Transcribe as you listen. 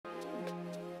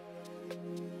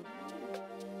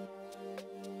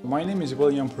My name is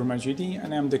William Purmajidi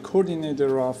and I'm the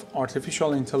coordinator of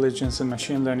Artificial Intelligence and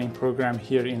Machine Learning program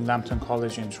here in Lambton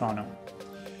College in Toronto.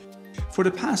 For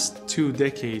the past 2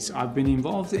 decades, I've been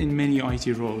involved in many IT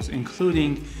roles,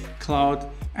 including cloud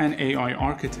and AI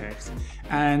architect.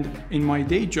 And in my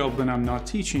day job when I'm not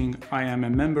teaching, I am a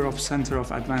member of Center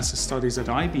of Advanced Studies at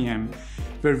IBM,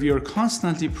 where we are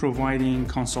constantly providing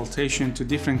consultation to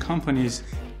different companies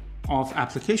of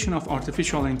application of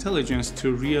artificial intelligence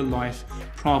to real-life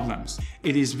problems.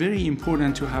 It is very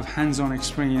important to have hands-on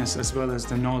experience as well as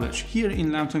the knowledge. Here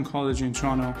in Lambton College in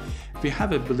Toronto, we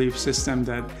have a belief system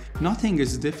that nothing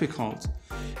is difficult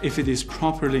if it is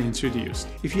properly introduced.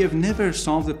 If you have never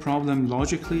solved a problem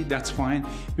logically, that's fine.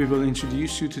 We will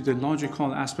introduce you to the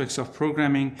logical aspects of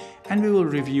programming, and we will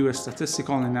review a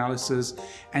statistical analysis,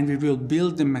 and we will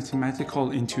build the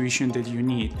mathematical intuition that you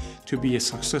need to be a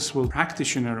successful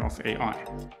practitioner of AI.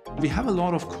 We have a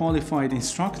lot of qualified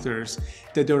instructors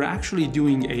that are actually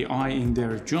doing AI in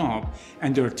their job,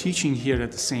 and they're teaching here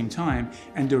at the same time,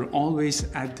 and they're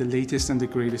always at the latest and the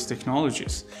greatest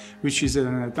technologies, which is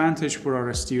an advantage for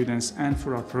our students and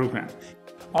for our program.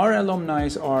 Our alumni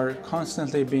are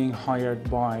constantly being hired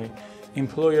by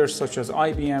employers such as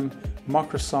IBM,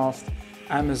 Microsoft,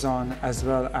 Amazon, as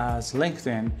well as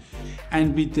LinkedIn.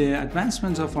 And with the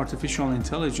advancements of artificial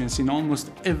intelligence in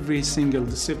almost every single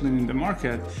discipline in the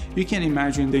market, you can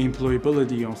imagine the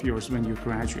employability of yours when you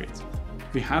graduate.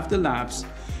 We have the labs,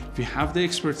 we have the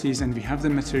expertise, and we have the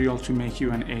material to make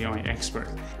you an AI expert.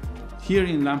 Here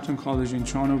in Lambton College in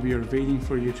Toronto, we are waiting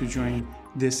for you to join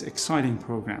this exciting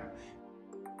program.